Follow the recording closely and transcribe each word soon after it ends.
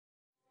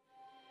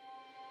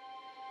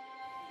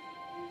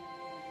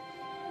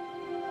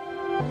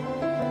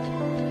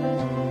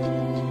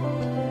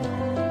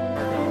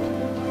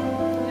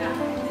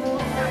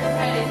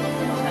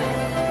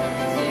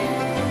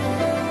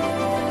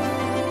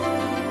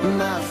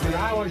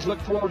I always look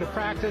forward to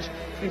practice,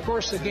 and of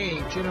course the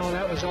games. You know,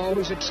 that was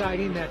always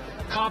exciting, that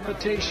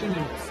competition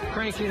and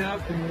cranking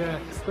up and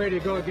ready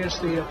to go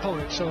against the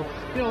opponent. So,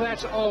 you know,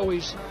 that's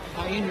always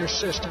in your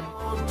system.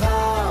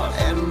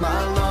 And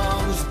my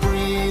lungs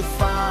breathe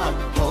fire,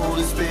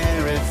 Holy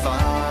Spirit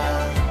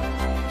fire,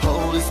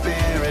 Holy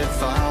Spirit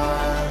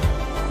fire.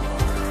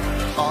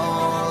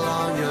 All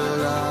on your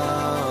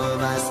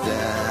love I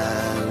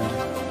stand,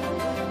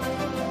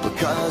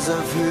 because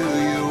of who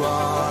you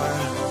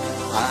are.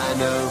 I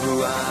know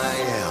who I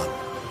am.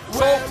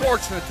 So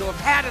fortunate to have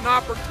had an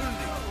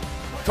opportunity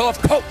to have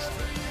coached,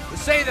 to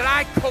say that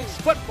I coach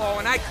football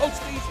and I coach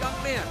these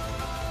young men,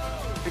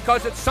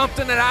 because it's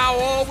something that I'll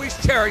always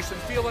cherish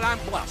and feel that I'm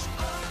blessed.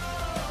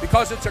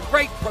 Because it's a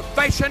great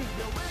profession,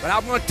 but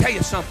I'm going to tell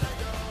you something.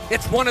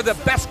 It's one of the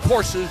best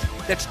courses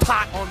that's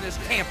taught on this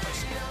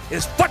campus,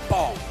 is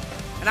football.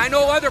 And I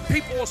know other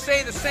people will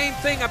say the same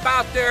thing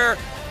about their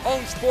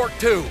own sport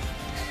too.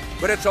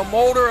 But it's a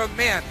molder of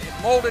men. It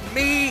molded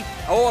me.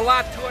 I owe a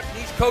lot to it, and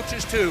these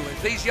coaches too,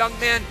 as these young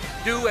men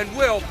do and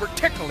will,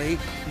 particularly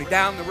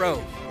down the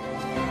road.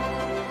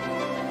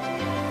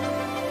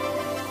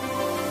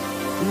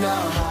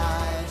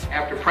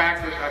 After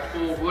practice, I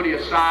pulled Woody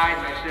aside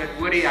and I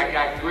said, Woody, I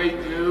got great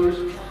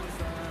news.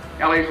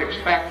 Ellie's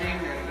expecting,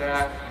 and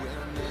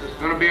this is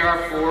going to be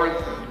our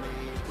fourth. And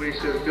Woody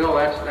says, Bill,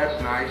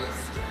 that's nice.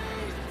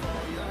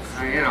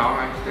 You know,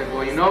 I said,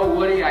 well, you know,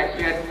 Woody, I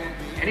said,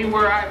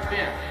 anywhere I've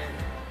been,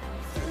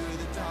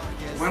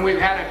 when we've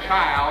had a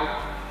child,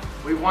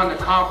 we've won the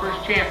conference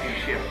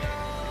championship.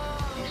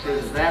 He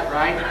says, is that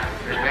right? I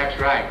said, that's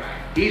right.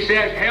 He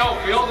says, hell,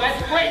 Bill,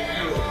 that's great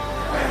news.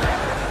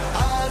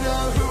 I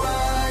know who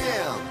I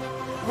am,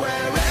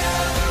 wherever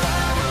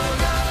I will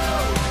go,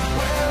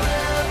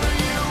 wherever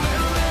you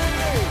will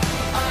lead.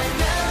 I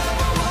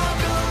never walk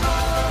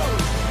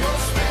alone, your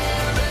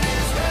spirit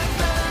is with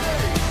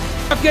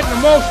me. I'm getting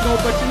emotional,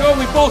 but you know,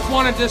 we both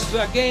wanted this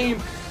game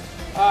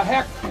a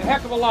heck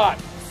of a lot.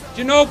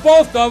 You know,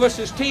 both of us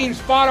as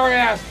teams fought our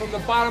ass from the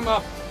bottom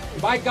up.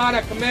 By God,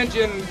 I commend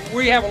you, and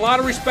we have a lot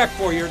of respect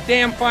for you. You're a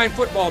damn fine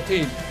football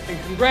team, and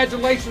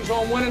congratulations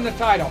on winning the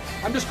title.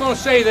 I'm just going to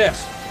say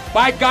this.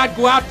 By God,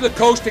 go out to the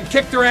coast and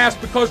kick their ass,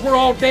 because we're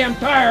all damn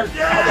tired.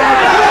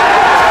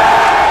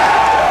 Yeah!